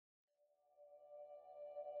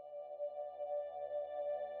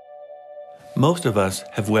Most of us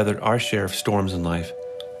have weathered our share of storms in life,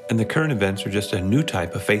 and the current events are just a new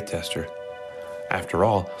type of faith tester. After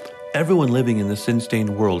all, everyone living in the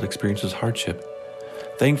sin-stained world experiences hardship.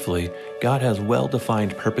 Thankfully, God has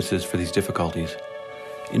well-defined purposes for these difficulties.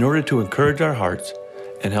 In order to encourage our hearts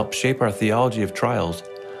and help shape our theology of trials,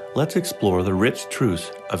 let's explore the rich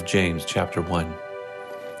truths of James chapter 1.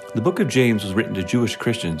 The book of James was written to Jewish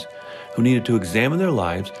Christians who needed to examine their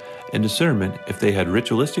lives and determine if they had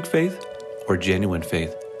ritualistic faith or genuine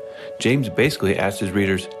faith. James basically asked his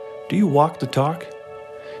readers, do you walk the talk?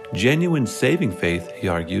 Genuine saving faith, he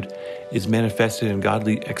argued, is manifested in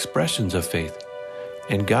godly expressions of faith,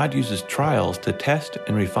 and God uses trials to test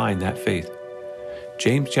and refine that faith.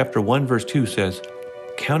 James chapter 1 verse 2 says,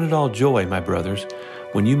 "Count it all joy, my brothers,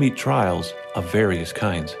 when you meet trials of various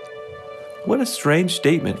kinds." What a strange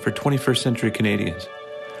statement for 21st century Canadians.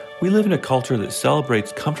 We live in a culture that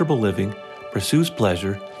celebrates comfortable living, pursues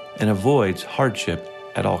pleasure, and avoids hardship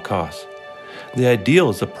at all costs. The ideal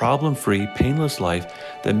is a problem-free, painless life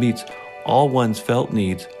that meets all one's felt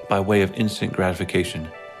needs by way of instant gratification.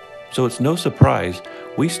 So it's no surprise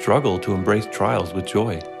we struggle to embrace trials with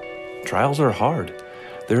joy. Trials are hard.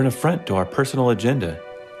 They're an affront to our personal agenda.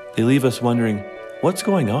 They leave us wondering, what's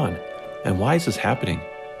going on? And why is this happening?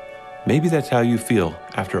 Maybe that's how you feel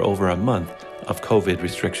after over a month of COVID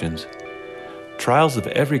restrictions. Trials of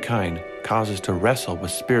every kind cause us to wrestle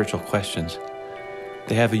with spiritual questions.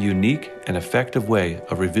 They have a unique and effective way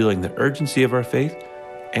of revealing the urgency of our faith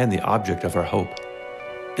and the object of our hope.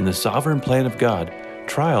 In the sovereign plan of God,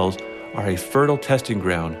 trials are a fertile testing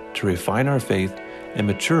ground to refine our faith and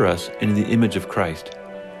mature us into the image of Christ.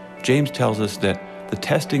 James tells us that the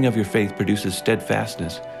testing of your faith produces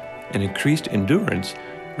steadfastness, and increased endurance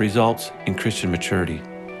results in Christian maturity.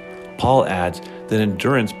 Paul adds that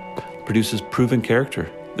endurance produces proven character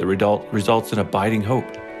that results in abiding hope.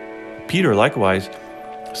 Peter likewise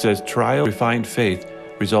says trial-refined faith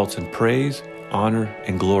results in praise, honor,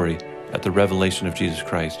 and glory at the revelation of Jesus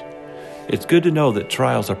Christ. It's good to know that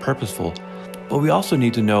trials are purposeful, but we also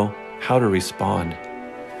need to know how to respond.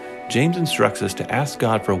 James instructs us to ask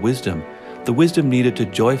God for wisdom, the wisdom needed to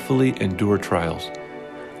joyfully endure trials.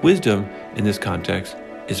 Wisdom, in this context,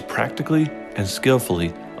 is practically and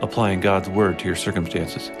skillfully applying God's word to your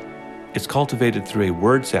circumstances. It's cultivated through a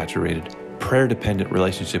word-saturated, prayer-dependent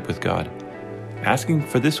relationship with God. Asking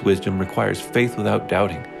for this wisdom requires faith without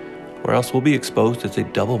doubting, or else we'll be exposed as a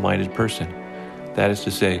double-minded person. That is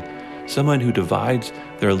to say, someone who divides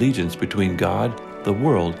their allegiance between God, the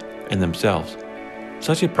world, and themselves.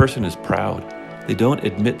 Such a person is proud. They don't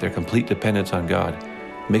admit their complete dependence on God,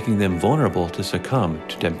 making them vulnerable to succumb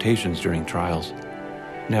to temptations during trials.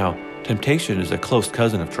 Now, temptation is a close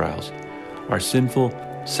cousin of trials. Our sinful,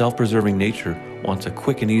 self-preserving nature wants a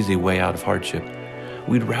quick and easy way out of hardship.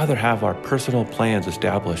 We'd rather have our personal plans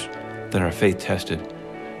established than our faith tested.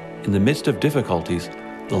 In the midst of difficulties,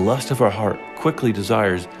 the lust of our heart quickly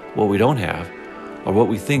desires what we don't have or what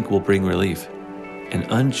we think will bring relief. An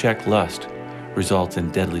unchecked lust results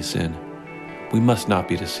in deadly sin. We must not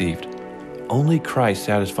be deceived. Only Christ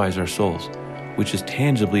satisfies our souls, which is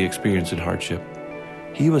tangibly experienced in hardship.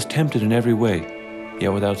 He was tempted in every way,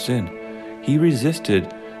 yet without sin. He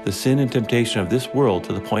resisted the sin and temptation of this world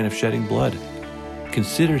to the point of shedding blood.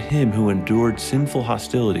 Consider him who endured sinful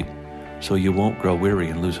hostility, so you won't grow weary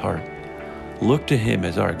and lose heart. Look to him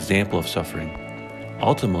as our example of suffering.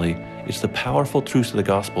 Ultimately, it's the powerful truths of the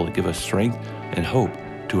gospel that give us strength and hope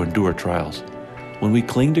to endure trials. When we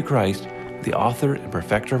cling to Christ, the author and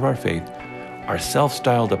perfecter of our faith, our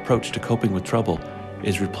self-styled approach to coping with trouble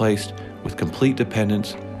is replaced with complete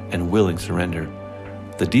dependence and willing surrender.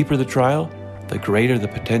 The deeper the trial, the greater the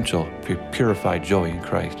potential for purified joy in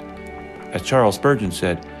Christ. As Charles Spurgeon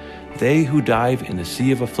said, "They who dive in the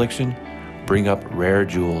sea of affliction bring up rare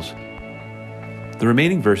jewels." The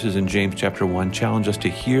remaining verses in James chapter 1 challenge us to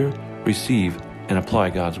hear, receive, and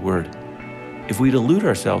apply God's word. If we delude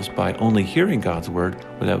ourselves by only hearing God's word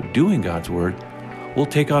without doing God's word, we'll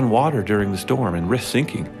take on water during the storm and risk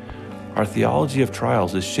sinking. Our theology of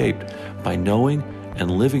trials is shaped by knowing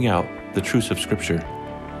and living out the truths of Scripture.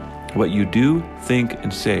 What you do, think,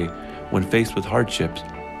 and say when faced with hardships,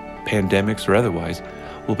 pandemics or otherwise,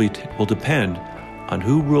 will depend on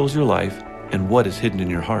who rules your life and what is hidden in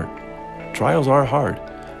your heart. Trials are hard.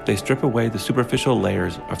 They strip away the superficial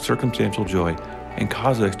layers of circumstantial joy and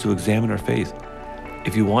cause us to examine our faith.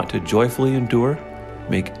 If you want to joyfully endure,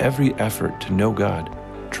 make every effort to know God,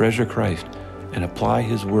 treasure Christ, and apply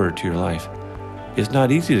His word to your life. It's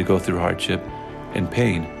not easy to go through hardship and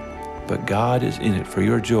pain, but God is in it for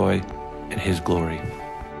your joy and His glory.